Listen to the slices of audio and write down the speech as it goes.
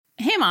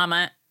Hey,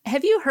 Mama,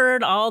 have you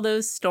heard all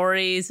those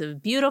stories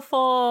of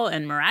beautiful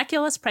and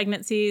miraculous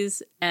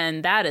pregnancies,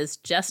 and that is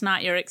just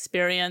not your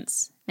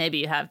experience? Maybe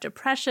you have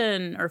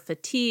depression or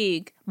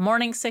fatigue,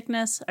 morning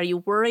sickness. Are you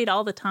worried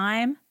all the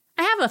time?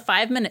 I have a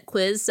 5-minute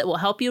quiz that will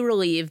help you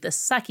relieve the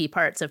sucky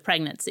parts of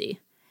pregnancy.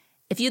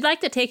 If you'd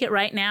like to take it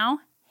right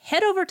now,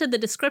 head over to the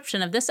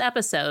description of this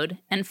episode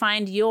and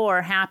find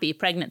your happy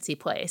pregnancy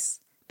place.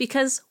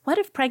 Because what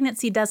if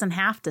pregnancy doesn't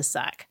have to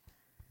suck?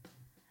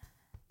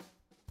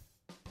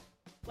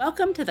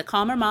 Welcome to the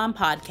Calmer Mom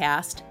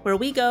podcast, where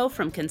we go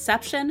from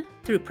conception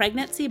through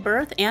pregnancy,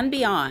 birth, and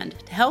beyond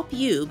to help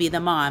you be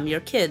the mom your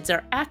kids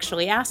are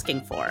actually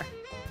asking for.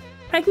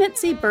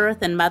 Pregnancy,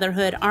 birth, and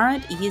motherhood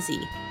aren't easy,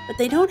 but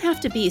they don't have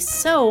to be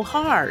so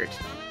hard.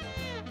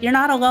 You're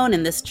not alone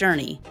in this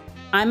journey.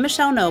 I'm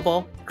Michelle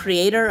Noble,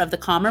 creator of the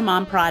Calmer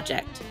Mom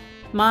Project.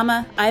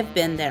 Mama, I've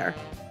been there,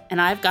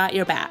 and I've got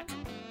your back.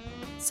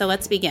 So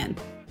let's begin.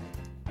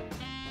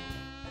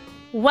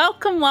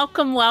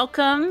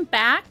 Welcome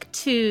back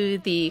to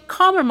the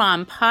Calmer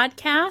Mom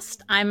podcast.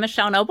 I'm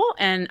Michelle Noble,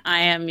 and I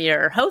am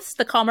your host,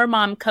 the Calmer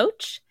Mom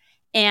Coach.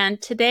 And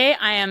today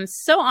I am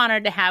so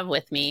honored to have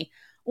with me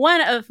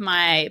one of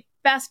my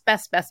best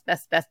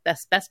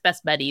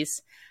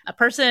buddies, a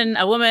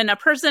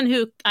person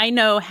who I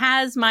know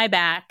has my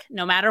back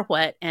no matter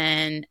what.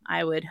 And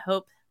I would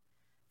hope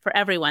for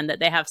everyone that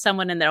they have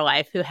someone in their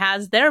life who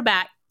has their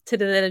back to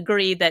the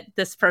degree that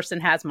this person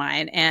has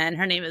mine. And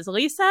her name is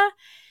Lisa.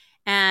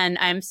 And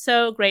I'm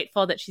so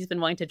grateful that she's been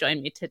willing to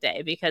join me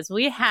today because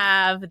we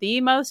have the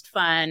most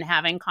fun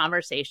having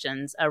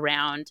conversations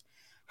around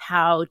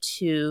how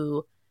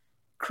to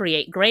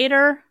create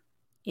greater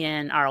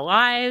in our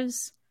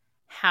lives,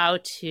 how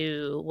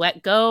to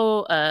let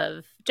go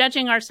of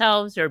judging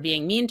ourselves or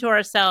being mean to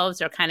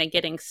ourselves or kind of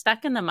getting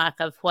stuck in the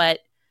muck of what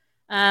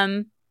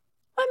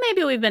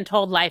maybe we've been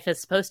told life is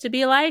supposed to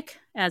be like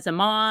as a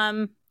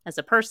mom, as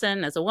a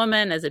person, as a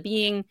woman, as a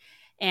being,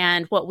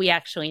 and what we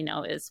actually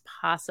know is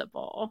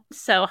possible.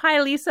 So, hi,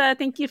 Lisa.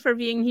 Thank you for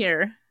being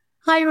here.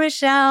 Hi,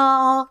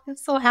 Michelle. I'm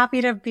so happy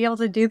to be able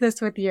to do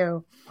this with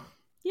you.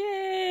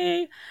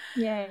 Yay.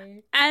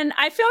 Yay. And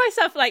I feel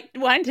myself like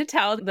wanting to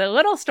tell the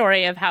little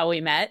story of how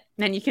we met,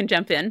 and you can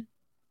jump in.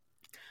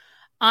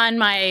 On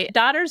my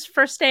daughter's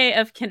first day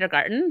of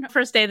kindergarten,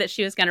 first day that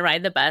she was going to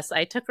ride the bus,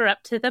 I took her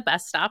up to the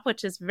bus stop,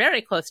 which is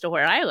very close to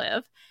where I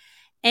live.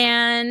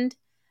 And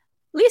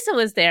Lisa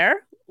was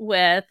there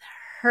with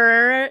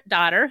her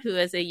daughter, who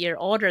is a year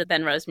older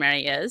than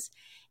Rosemary is.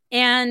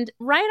 And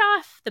right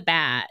off the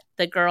bat,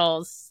 the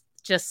girls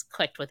just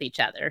clicked with each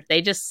other.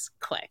 They just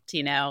clicked,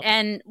 you know.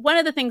 And one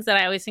of the things that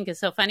I always think is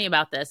so funny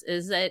about this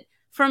is that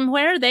from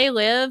where they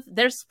live,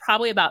 there's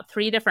probably about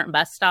 3 different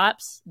bus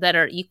stops that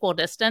are equal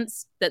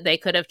distance that they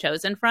could have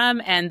chosen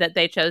from, and that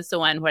they chose the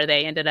one where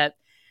they ended up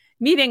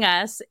meeting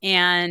us.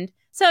 And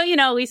so, you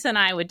know, Lisa and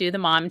I would do the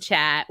mom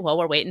chat while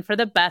we're waiting for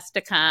the bus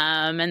to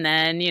come. And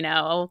then, you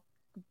know,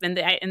 in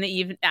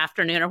the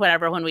afternoon or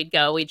whatever, when we'd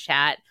go, we'd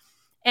chat.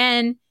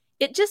 And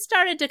it just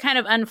started to kind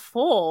of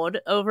unfold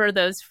over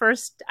those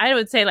first, I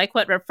would say, like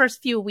our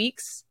first few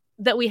weeks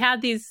that we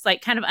had these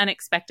like kind of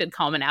unexpected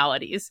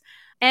commonalities.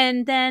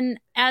 And then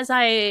as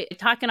I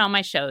talk in all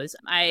my shows,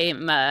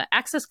 I'm a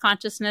Access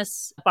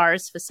Consciousness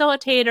bars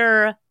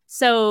facilitator.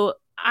 So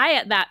I,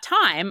 at that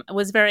time,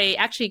 was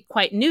actually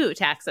quite new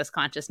to Access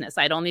Consciousness.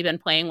 I'd only been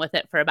playing with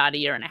it for about 1.5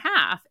 years.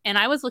 And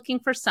I was looking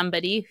for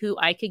somebody who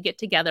I could get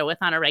together with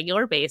on a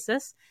regular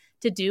basis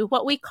to do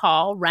what we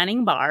call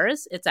running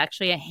bars. It's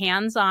actually a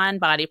hands-on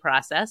body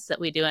process that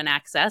we do in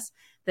Access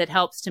that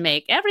helps to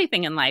make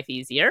everything in life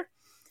easier.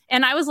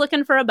 And I was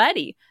looking for a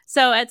buddy.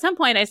 So at some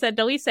point I said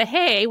to Lisa,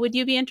 hey, would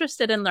you be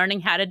interested in learning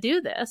how to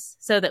do this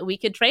so that we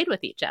could trade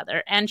with each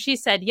other? And she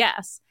said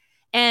yes.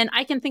 And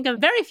I can think of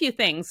very few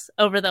things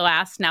over the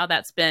last, now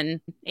that's been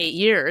 8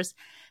 years,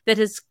 that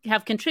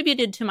have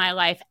contributed to my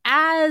life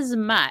as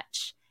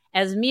much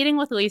as meeting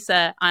with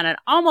Lisa on an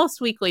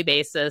almost weekly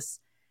basis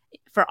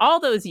for all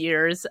those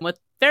years, with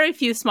very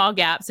few small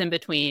gaps in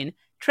between,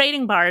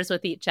 trading bars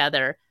with each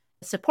other,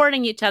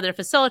 supporting each other,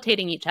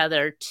 facilitating each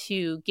other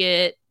to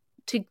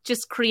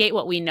just create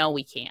what we know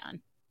we can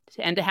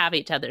and to have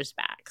each other's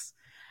backs.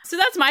 So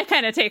that's my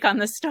kind of take on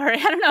this story.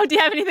 I don't know. Do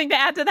you have anything to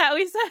add to that,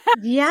 Lisa?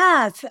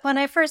 Yes. When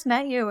I first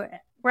met you,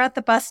 we're at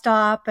the bus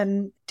stop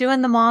and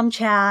doing the mom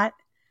chat.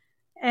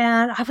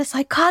 And I was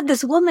like, God,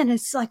 this woman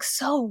is like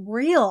so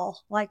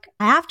real. Like,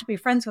 I have to be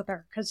friends with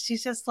her because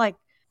she's just like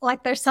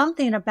there's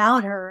something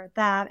about her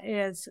that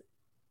is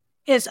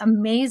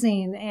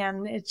amazing.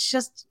 And it's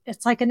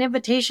like an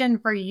invitation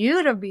for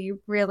you to be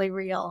really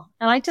real.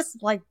 And I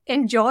just like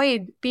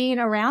enjoyed being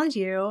around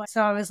you.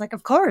 So I was like,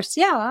 of course.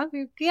 Yeah.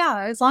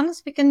 As long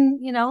as we can,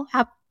 you know,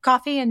 have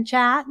coffee and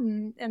chat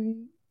and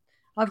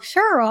I'm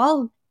sure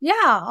I'll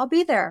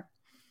be there.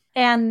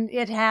 And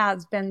it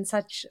has been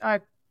such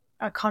a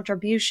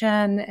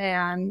contribution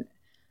and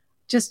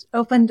just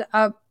opened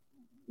up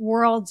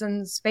worlds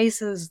and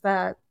spaces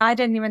that I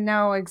didn't even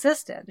know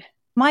existed.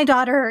 My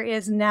daughter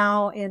is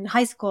now in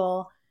high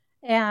school,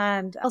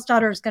 and Elle's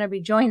daughter is going to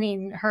be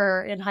joining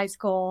her in high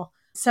school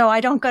So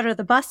I don't go to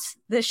the bus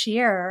this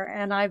year.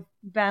 And I've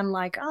been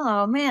like,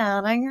 oh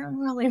man, I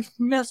really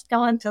missed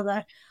going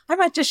to I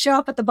might just show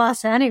up at the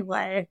bus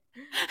anyway.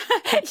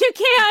 You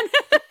can.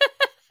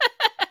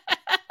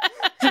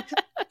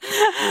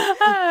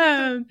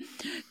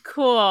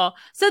 Cool.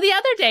 So the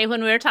other day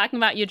when we were talking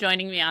about you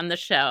joining me on the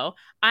show,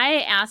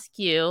 I asked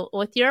you,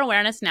 with your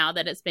awareness now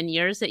that it's been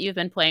years that you've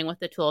been playing with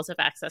the tools of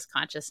Access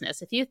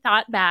Consciousness, if you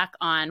thought back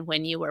on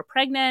when you were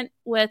pregnant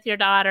with your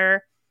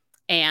daughter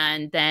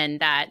and then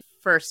that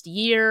first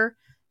year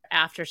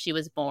after she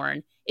was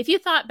born, if you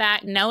thought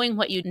back knowing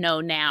what you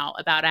know now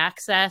about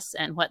Access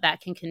and what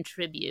that can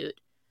contribute,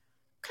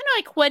 kind of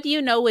like what do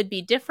you know would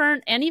be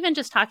different? And even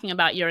just talking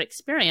about your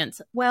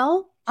experience.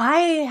 Well, I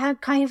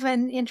had kind of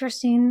an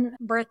interesting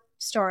birth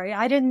story.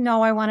 I didn't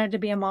know I wanted to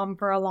be a mom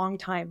for a long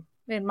time.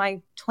 In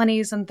my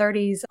 20s and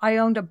 30s, I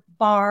owned a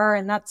bar,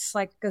 and that's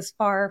like as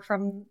far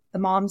from the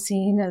mom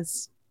scene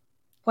as,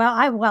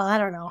 I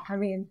don't know. I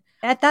mean,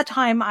 at that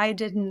time, I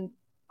didn't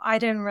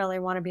really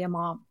want to be a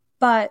mom.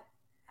 But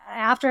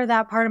after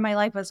that part of my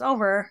life was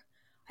over,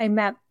 I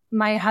met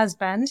my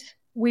husband.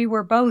 We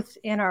were both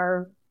in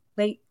our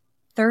late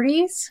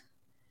 30s.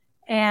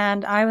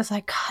 And I was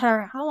like,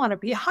 God, I want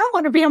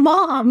to be a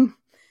mom.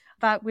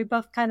 But we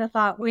both kind of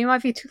thought we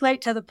might be too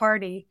late to the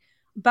party,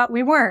 but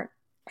we weren't.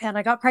 And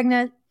I got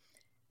pregnant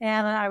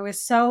and I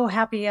was so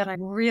happy and I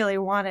really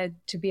wanted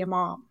to be a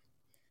mom.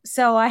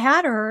 So I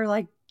had her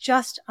I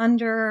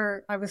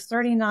was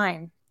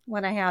 39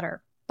 when I had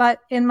her. But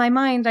in my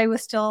mind, I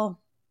was still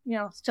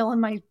in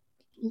my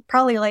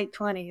probably late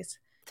 20s.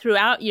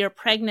 Throughout your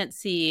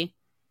pregnancy,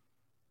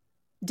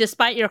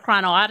 despite your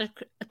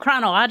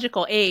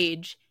chronological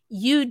age,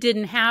 you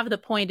didn't have the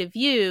point of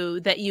view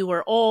that you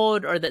were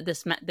old or that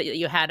this meant that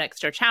you had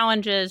extra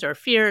challenges or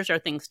fears or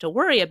things to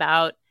worry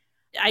about.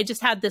 I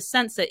just had this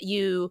sense that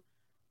you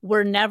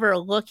were never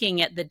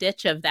looking at the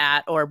ditch of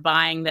that or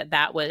buying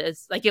that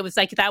was like, it was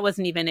like that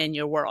wasn't even in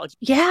your world.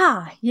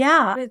 Yeah.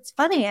 It's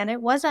funny. And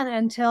it wasn't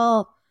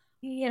until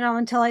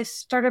I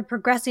started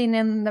progressing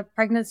in the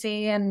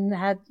pregnancy and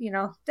had,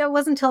 that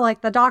wasn't until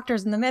like the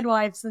doctors and the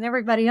midwives and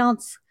everybody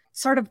else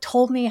sort of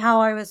told me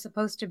how I was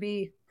supposed to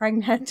be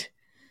pregnant.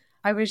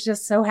 I was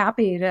just so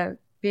happy to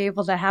be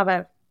able to have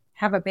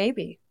a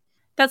baby.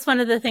 That's one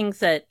of the things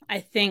that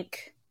I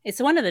think it's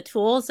one of the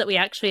tools that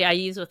I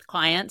use with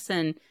clients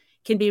and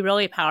can be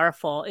really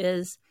powerful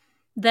is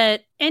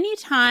that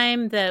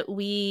anytime that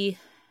we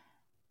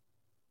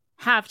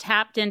have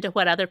tapped into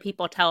what other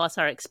people tell us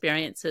our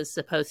experience is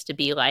supposed to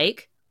be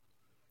like,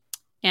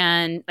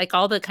 and like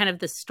all the kind of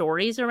the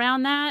stories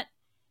around that,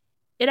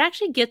 it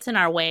actually gets in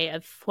our way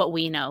of what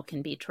we know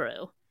can be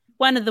true.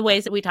 One of the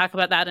ways that we talk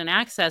about that in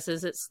Access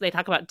is they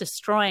talk about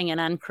destroying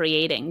and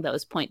uncreating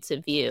those points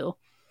of view.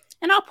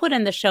 And I'll put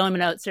in the show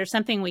notes, there's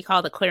something we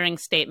call the clearing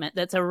statement.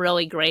 That's a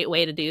really great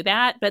way to do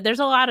that. But there's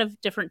a lot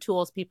of different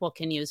tools people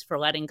can use for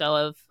letting go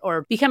of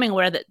or becoming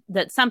aware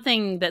that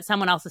something that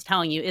someone else is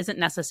telling you isn't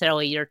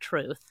necessarily your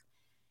truth.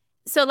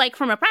 So like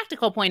from a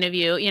practical point of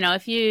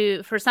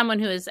view, for someone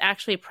who is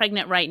actually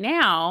pregnant right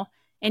now,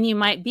 and you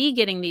might be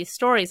getting these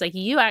stories, like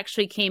you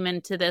actually came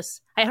into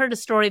this. I heard a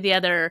story the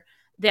other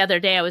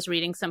day. I was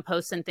reading some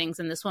posts and things,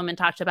 and this woman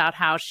talked about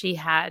how she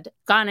had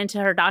gone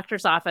into her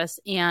doctor's office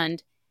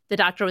and the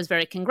doctor was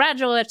very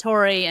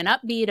congratulatory and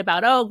upbeat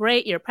about, oh,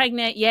 great, you're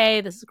pregnant. Yay,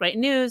 this is great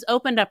news.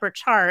 Opened up her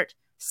chart,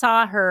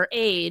 saw her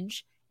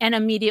age, and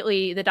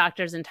immediately the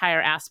doctor's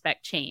entire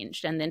aspect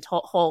changed. And then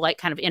whole like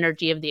kind of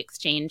energy of the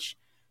exchange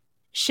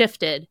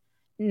shifted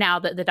now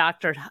that the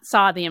doctor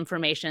saw the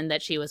information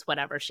that she was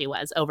whatever she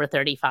was, over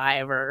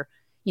 35 or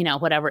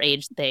whatever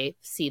age they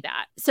see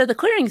that. So the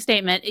clearing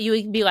statement, you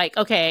would be like,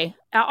 okay,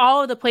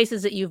 all of the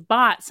places that you've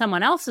bought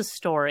someone else's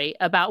story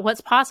about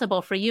what's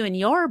possible for you in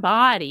your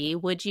body,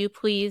 would you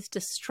please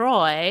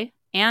destroy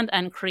and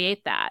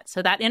uncreate that?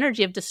 So that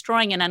energy of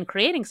destroying and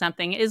uncreating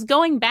something is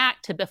going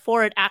back to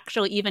before it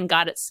actually even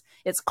got its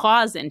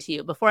claws into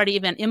you, before it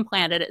even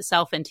implanted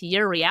itself into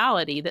your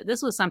reality, that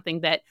this was something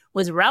that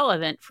was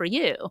relevant for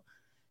you.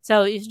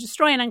 So you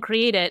destroy and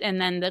uncreate it. And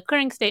then the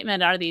clearing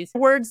statement are these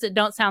words that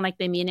don't sound like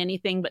they mean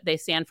anything, but they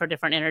stand for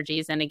different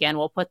energies. And again,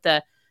 we'll put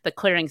the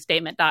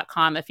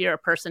clearingstatement.com if you're a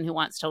person who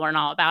wants to learn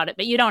all about it,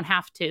 but you don't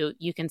have to.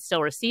 You can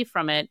still receive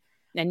from it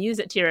and use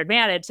it to your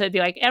advantage. So it'd be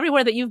like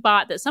everywhere that you've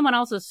bought that someone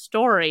else's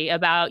story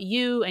about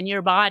you and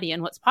your body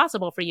and what's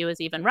possible for you is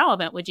even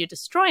relevant, would you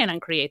destroy and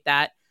uncreate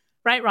that?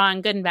 Right,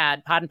 wrong, good and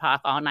bad, pod and pock,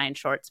 all nine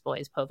shorts,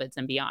 boys, povids,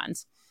 and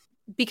beyonds.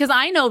 Because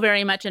I know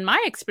very much in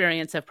my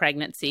experience of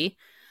pregnancy,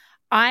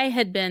 I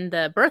had been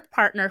the birth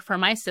partner for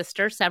my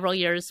sister several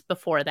years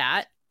before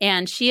that,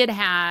 and she had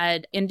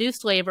had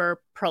induced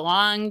labor,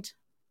 prolonged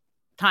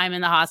time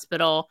in the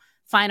hospital,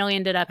 finally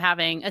ended up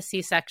having a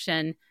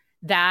C-section.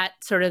 That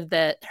sort of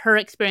her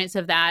experience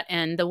of that,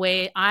 and the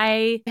way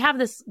I have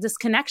this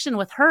connection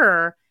with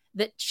her,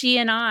 that she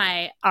and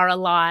I are a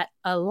lot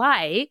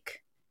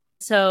alike.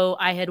 So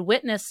I had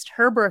witnessed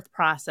her birth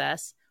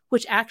process,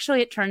 which actually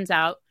it turns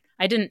out,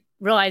 I didn't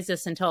realize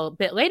this until a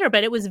bit later,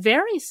 but it was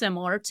very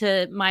similar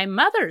to my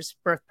mother's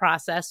birth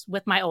process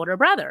with my older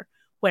brother.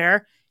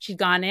 where she'd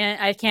gone in.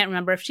 I can't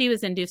remember if she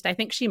was induced. I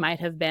think she might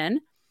have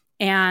been.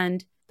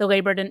 And the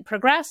labor didn't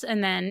progress.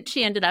 And then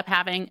she ended up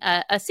having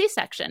a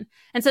C-section.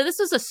 And so this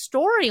was a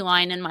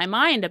storyline in my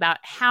mind about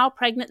how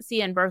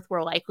pregnancy and birth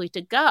were likely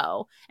to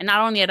go. And not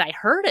only had I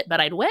heard it, but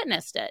I'd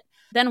witnessed it.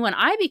 Then when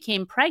I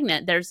became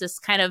pregnant, there's this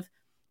kind of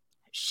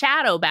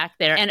shadow back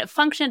there, and it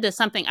functioned as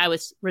something I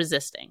was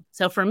resisting.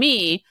 So for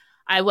me,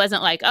 I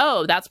wasn't like,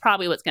 oh, that's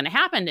probably what's going to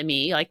happen to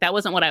me. Like that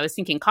wasn't what I was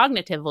thinking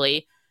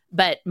cognitively,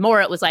 but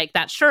more it was like,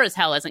 that sure as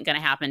hell isn't going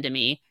to happen to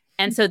me.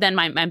 And so then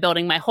I'm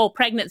building my whole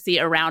pregnancy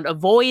around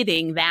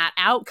avoiding that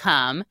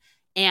outcome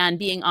and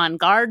being on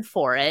guard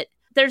for it.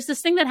 There's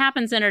this thing that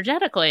happens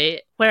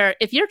energetically where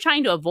if you're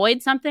trying to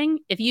avoid something,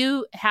 if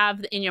you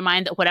have in your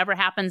mind that whatever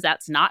happens,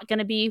 that's not going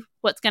to be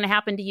what's going to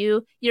happen to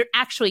you, you're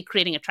actually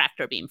creating a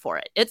tractor beam for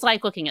it. It's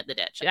like looking at the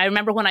ditch. I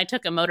remember when I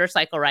took a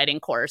motorcycle riding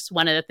course,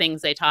 one of the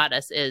things they taught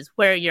us is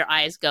where your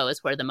eyes go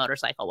is where the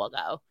motorcycle will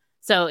go.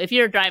 So if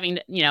you're driving,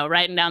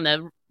 riding down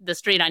the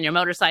street on your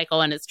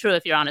motorcycle, and it's true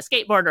if you're on a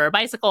skateboard or a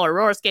bicycle or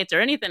roller skates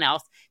or anything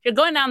else, if you're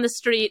going down the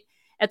street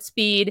at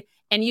speed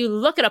and you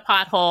look at a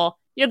pothole,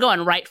 you're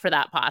going right for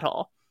that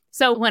pothole.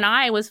 So when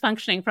I was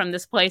functioning from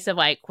this place of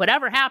like,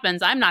 whatever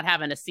happens, I'm not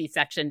having a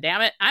C-section,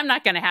 damn it. I'm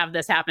not going to have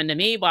this happen to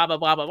me, blah, blah,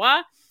 blah, blah,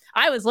 blah.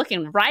 I was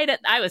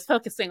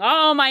focusing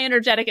all my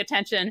energetic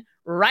attention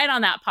right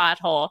on that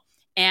pothole.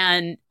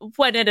 And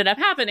what ended up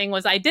happening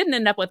was I didn't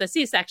end up with a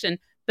C-section,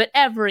 but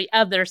every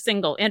other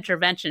single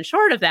intervention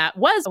short of that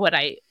was what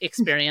I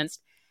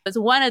experienced. It's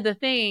one of the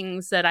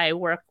things that I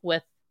work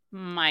with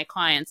my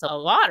clients a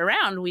lot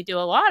around. We do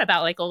a lot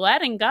about like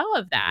letting go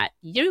of that.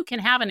 You can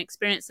have an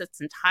experience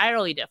that's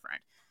entirely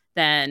different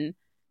than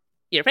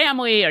your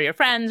family or your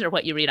friends or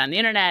what you read on the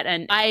internet.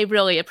 And I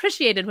really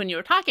appreciated when you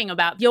were talking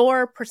about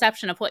your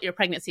perception of what your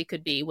pregnancy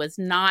could be was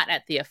not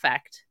at the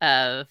effect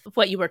of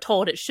what you were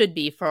told it should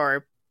be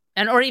or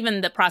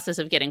even the process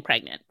of getting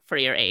pregnant for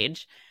your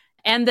age.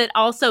 And that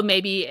also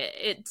maybe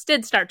it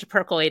did start to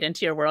percolate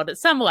into your world at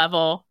some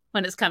level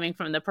when it's coming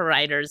from the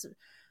providers.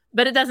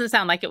 But it doesn't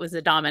sound like it was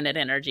a dominant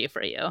energy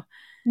for you.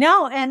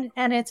 No, and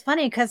it's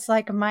funny because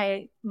like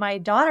my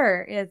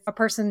daughter is a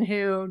person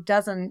who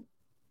doesn't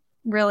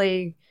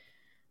really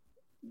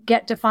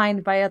get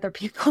defined by other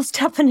people's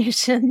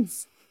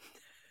definitions.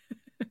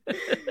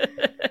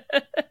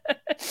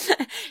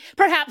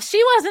 Perhaps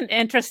she wasn't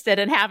interested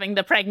in having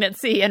the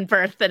pregnancy and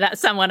birth that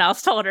someone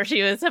else told her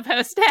she was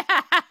supposed to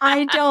have.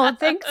 I don't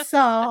think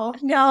so.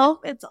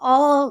 No, it's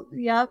all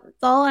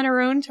on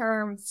her own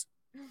terms.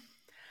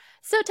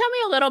 So tell me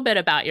a little bit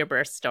about your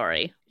birth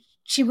story.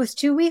 She was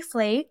 2 weeks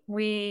late.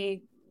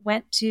 We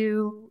went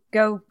to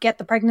go get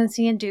the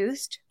pregnancy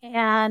induced,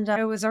 and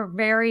it was a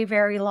very,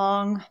 very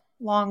long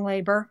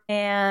labor.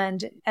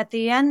 And at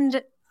the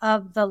end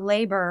of the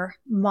labor,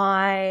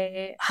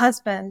 my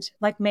husband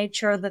made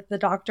sure that the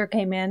doctor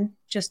came in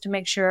just to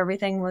make sure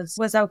everything was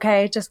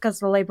okay, just because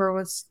the labor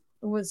was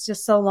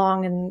just so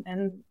long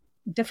and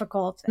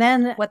difficult. And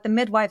then what the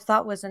midwife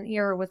thought was an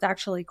ear was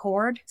actually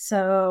cord.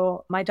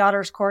 So my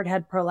daughter's cord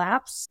had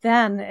prolapsed.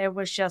 Then it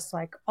was just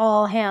like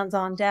all hands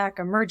on deck,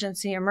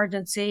 emergency.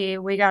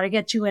 We got to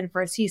get you in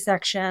for a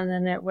C-section.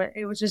 And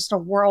it was just a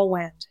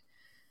whirlwind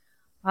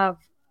of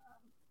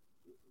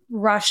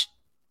rush,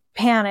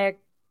 panic,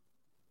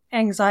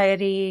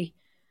 anxiety.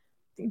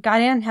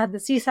 Got in, had the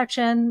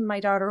C-section. My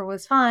daughter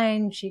was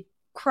fine. She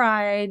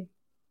cried.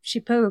 She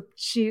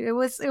pooped. It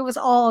was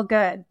all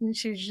good. And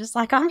she was just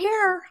like, I'm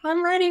here.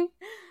 I'm ready.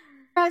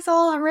 Guys,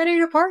 I'm ready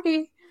to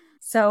party.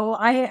 So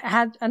I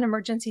had an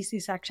emergency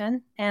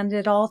C-section and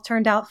it all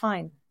turned out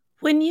fine.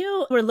 When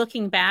you were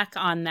looking back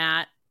on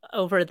that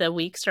over the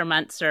weeks or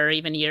months or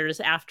even years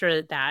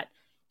after that,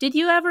 did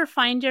you ever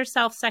find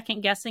yourself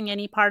second guessing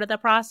any part of the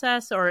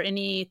process or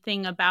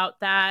anything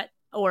about that?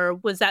 Or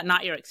was that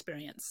not your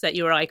experience that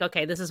you were like,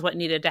 okay, this is what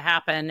needed to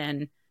happen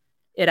and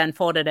it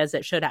unfolded as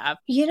it should have?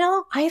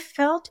 I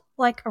felt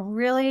like a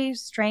really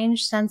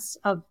strange sense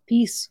of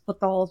peace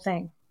with the whole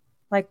thing.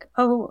 Like,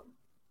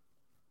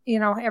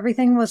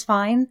 everything was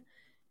fine.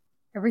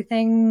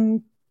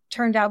 Everything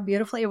turned out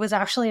beautifully. It was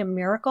actually a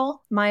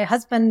miracle. My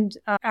husband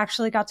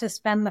actually got to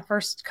spend the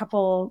first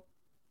couple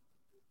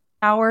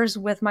hours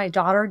with my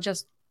daughter,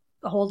 just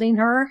holding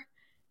her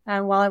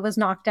while I was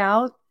knocked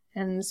out.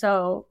 And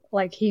so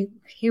he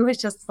was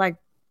just like,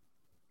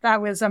 that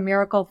was a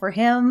miracle for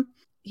him.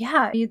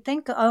 Yeah, you'd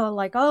think,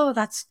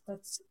 that's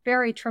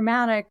very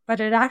traumatic, but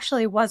it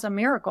actually was a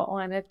miracle.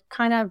 And it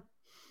kind of,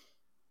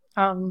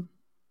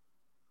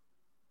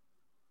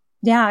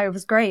 it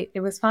was great. It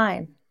was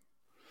fine.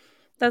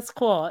 That's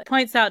cool. It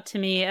points out to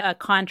me a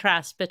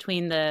contrast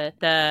between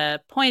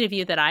the point of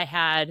view that I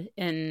had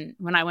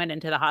when I went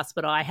into the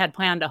hospital. I had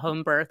planned a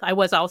home birth. I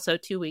was also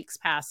 2 weeks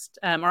past,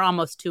 or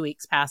almost 2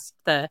 weeks past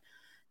the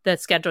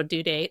scheduled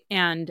due date,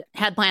 and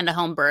had planned a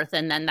home birth.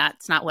 And then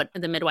that's not what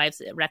the midwives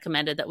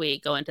recommended, that we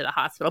go into the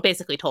hospital,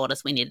 basically told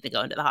us we needed to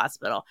go into the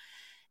hospital.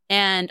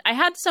 And I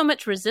had so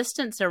much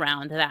resistance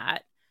around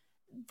that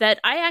that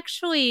I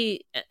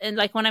actually, and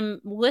like when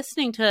I'm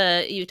listening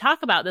to you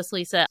talk about this,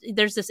 Lisa,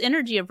 there's this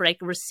energy of like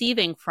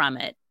receiving from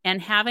it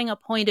and having a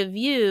point of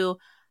view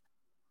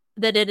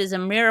that it is a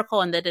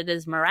miracle and that it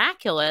is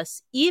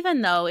miraculous,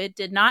 even though it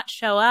did not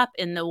show up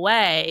in the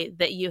way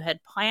that you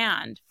had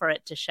planned for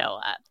it to show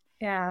up.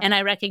 Yeah. And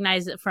I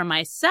recognize that for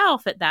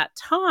myself at that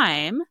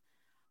time,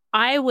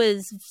 I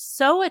was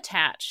so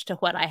attached to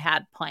what I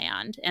had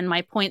planned and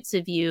my points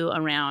of view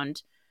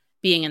around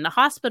being in the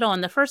hospital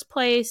in the first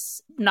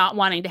place, not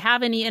wanting to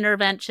have any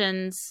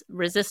interventions,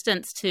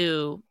 resistance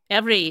to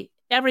every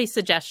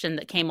suggestion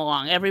that came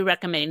along, every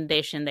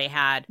recommendation they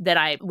had that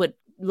I would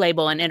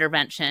label an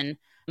intervention.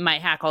 My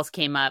hackles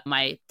came up,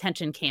 my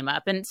tension came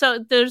up. And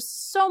so there's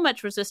so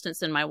much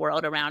resistance in my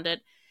world around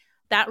it.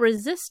 That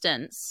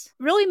resistance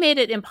really made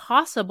it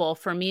impossible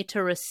for me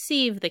to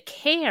receive the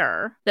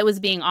care that was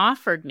being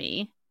offered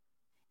me.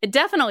 It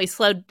definitely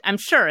I'm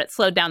sure it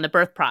slowed down the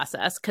birth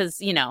process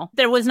because,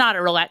 there was not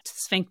a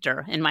relaxed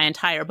sphincter in my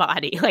entire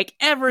body. Like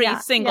every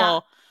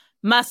single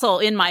muscle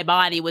in my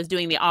body was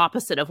doing the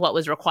opposite of what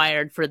was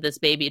required for this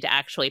baby to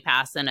actually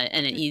pass in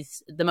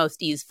the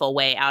most easeful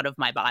way out of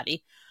my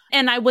body.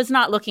 And I was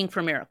not looking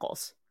for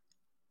miracles.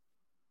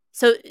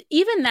 So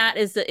even that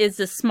is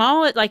the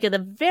small, like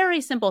the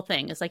very simple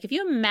thing. It's like if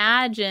you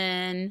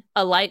imagine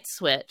a light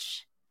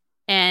switch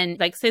and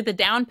like say the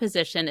down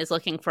position is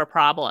looking for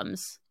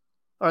problems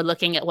or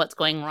looking at what's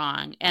going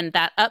wrong, and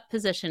that up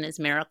position is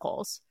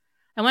miracles.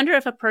 I wonder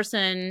if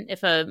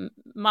a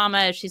mama,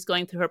 if she's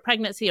going through her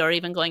pregnancy or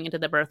even going into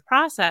the birth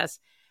process,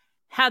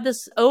 had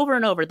this over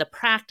and over, the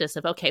practice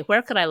of, okay,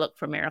 where could I look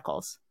for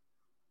miracles?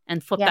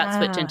 And flip that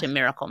switch into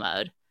miracle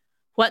mode.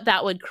 What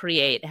that would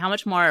create, how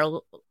much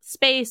more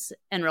space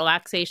and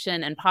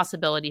relaxation and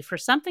possibility for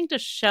something to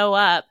show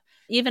up,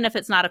 even if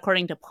it's not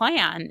according to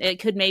plan, it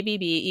could maybe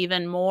be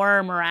even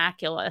more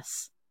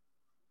miraculous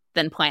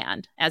than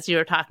planned, as you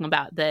were talking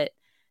about,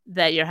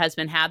 that your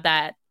husband had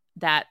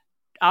that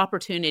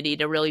opportunity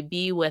to really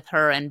be with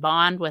her and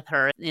bond with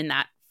her in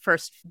that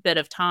first bit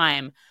of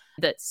time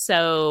that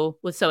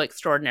was so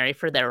extraordinary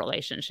for their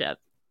relationship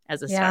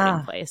as a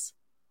starting place.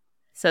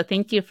 So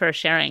thank you for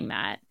sharing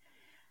that.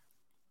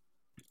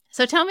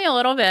 So tell me a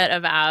little bit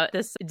about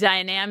this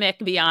dynamic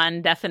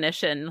beyond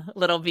definition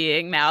little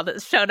being now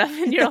that's showed up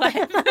in your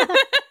life.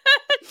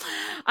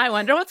 I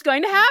wonder what's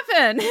going to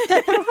happen.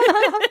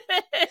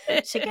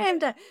 She came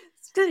to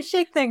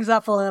shake things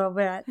up a little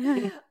bit.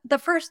 The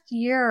first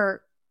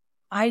year,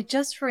 I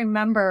just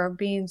remember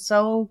being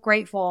so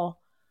grateful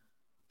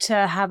to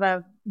have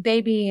a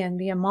baby and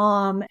be a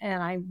mom.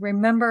 And I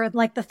remember,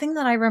 like, the thing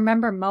that I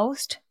remember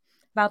most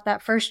about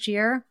that first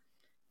year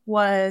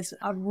was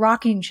a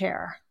rocking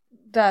chair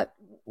that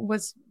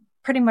was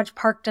pretty much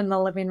parked in the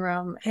living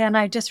room. And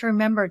I just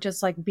remember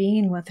just like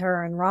being with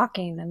her and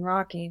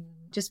rocking,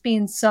 just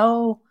being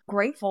so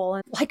grateful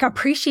and like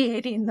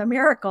appreciating the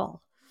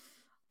miracle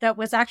that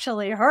was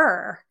actually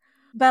her.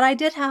 But I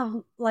did have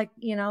like,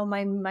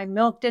 my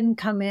milk didn't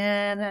come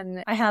in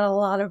and I had a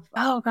lot of,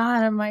 oh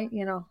God,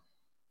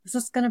 is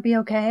this going to be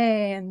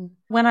okay? And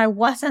when I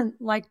wasn't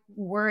like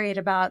worried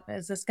about,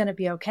 is this going to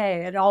be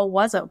okay? It all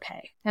was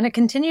okay. And it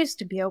continues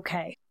to be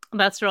okay.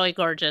 That's really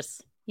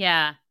gorgeous.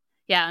 Yeah.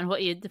 Yeah. And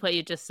what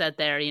you just said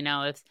there,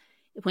 if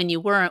when you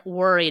weren't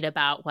worried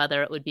about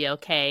whether it would be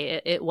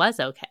okay, it was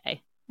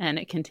okay. And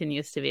it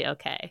continues to be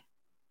okay.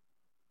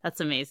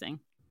 That's amazing.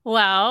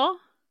 Well,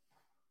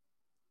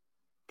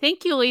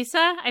 thank you,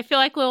 Lisa. I feel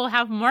like we'll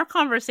have more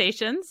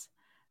conversations,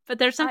 but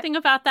there's something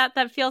about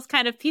that feels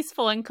kind of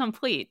peaceful and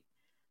complete.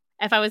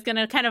 If I was going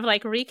to kind of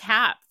like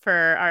recap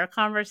for our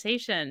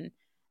conversation,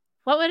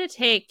 what would it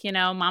take,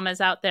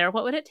 mamas out there,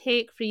 what would it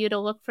take for you to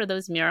look for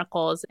those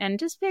miracles and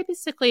just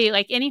basically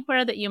like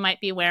anywhere that you might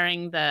be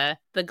wearing the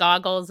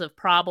goggles of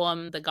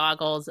problem, the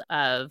goggles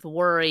of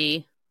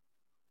worry?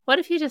 What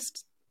if you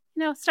just,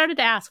 started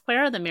to ask,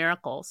 where are the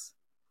miracles?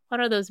 What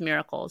are those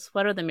miracles?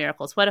 What are the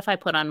miracles? What if I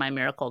put on my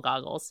miracle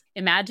goggles?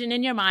 Imagine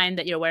in your mind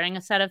that you're wearing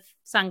a set of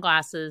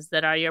sunglasses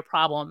that are your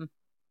problem,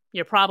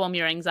 your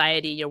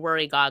anxiety, your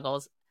worry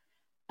goggles.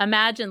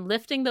 Imagine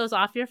lifting those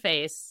off your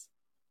face,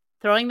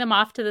 throwing them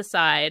off to the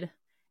side,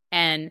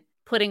 and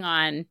putting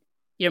on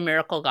your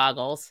miracle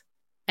goggles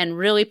and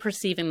really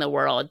perceiving the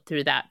world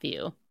through that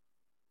view.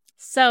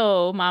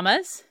 So,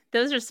 mamas,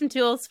 those are some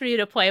tools for you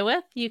to play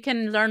with. You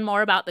can learn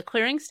more about the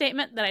clearing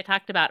statement that I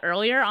talked about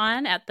earlier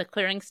on at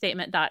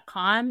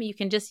theclearingstatement.com. You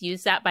can just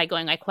use that by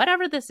going like,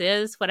 whatever this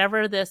is,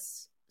 whatever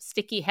this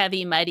sticky,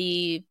 heavy,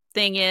 muddy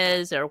thing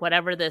is, or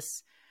whatever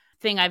this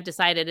thing I've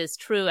decided is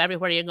true,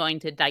 everywhere you're going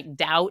to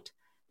doubt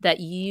that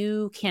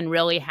you can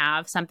really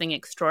have something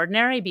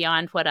extraordinary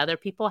beyond what other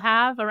people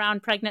have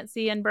around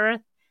pregnancy and birth.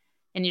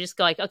 And you just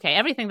go like, okay,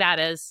 everything that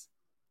is,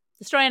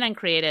 destroy and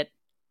uncreate it,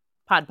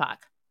 Pod POC.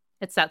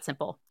 It's that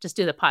simple. Just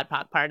do the Pod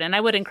POC part. And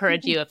I would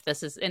encourage you, if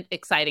this is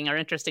exciting or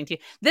interesting to you,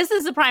 this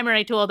is the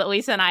primary tool that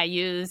Lisa and I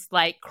use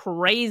like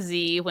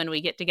crazy when we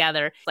get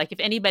together. Like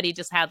if anybody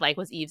just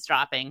was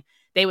eavesdropping,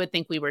 they would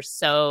think we were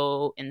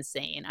so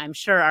insane. I'm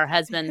sure our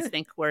husbands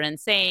think we're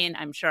insane.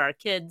 I'm sure our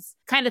kids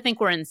kind of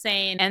think we're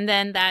insane. And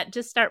then that,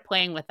 just start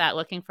playing with that,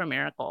 looking for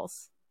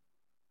miracles.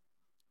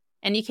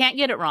 And you can't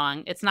get it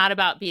wrong. It's not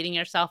about beating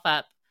yourself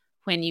up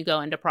when you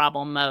go into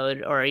problem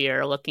mode or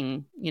you're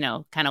looking,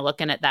 kind of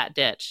looking at that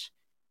ditch.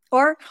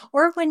 Or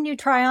when you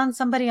try on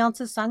somebody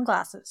else's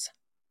sunglasses.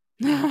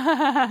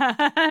 Yeah,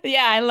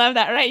 I love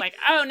that. Right. Like,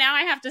 oh, now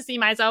I have to see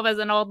myself as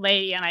an old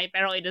lady and I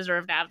barely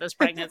deserve to have this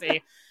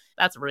pregnancy.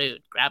 That's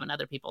rude. Grabbing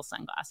other people's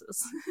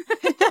sunglasses.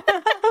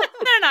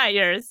 They're not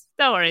yours.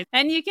 Don't worry.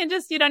 And you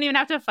don't even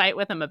have to fight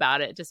with them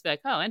about it. Just be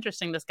like, oh,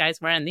 interesting. This guy's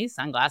wearing these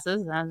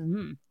sunglasses.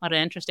 What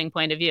an interesting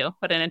point of view.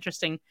 What an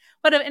interesting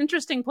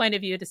point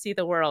of view to see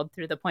the world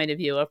through the point of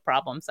view of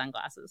problem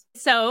sunglasses.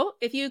 So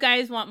if you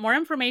guys want more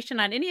information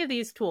on any of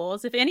these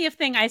tools, if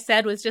anything I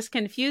said was just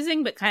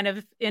confusing, but kind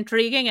of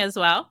intriguing as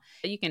well,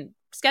 you can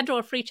schedule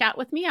a free chat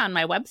with me on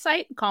my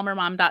website,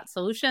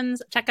 calmermom.solutions.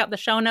 Check out the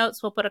show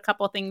notes. We'll put a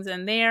couple things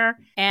in there.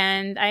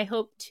 And I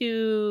hope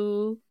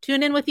to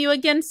tune in with you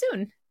again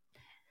soon.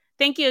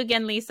 Thank you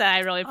again, Lisa.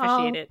 I really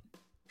appreciate it.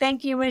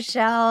 Thank you,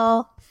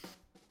 Michelle.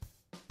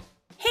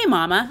 Hey,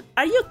 Mama.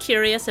 Are you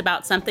curious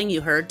about something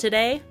you heard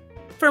today?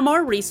 For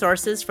more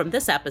resources from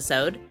this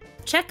episode,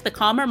 check the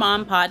Calmer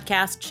Mom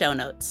podcast show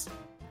notes.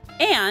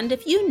 And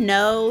if you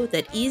know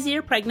that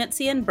easier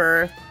pregnancy and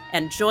birth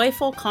and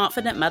joyful,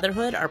 confident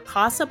motherhood are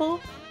possible,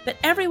 but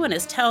everyone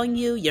is telling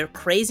you you're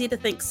crazy to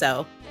think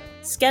so,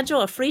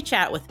 schedule a free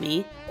chat with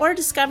me or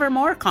discover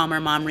more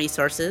Calmer Mom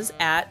resources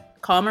at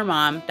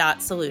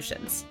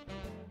calmermom.solutions.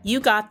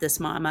 You got this,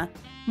 Mama,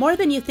 more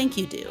than you think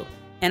you do,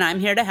 and I'm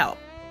here to help.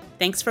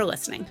 Thanks for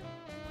listening.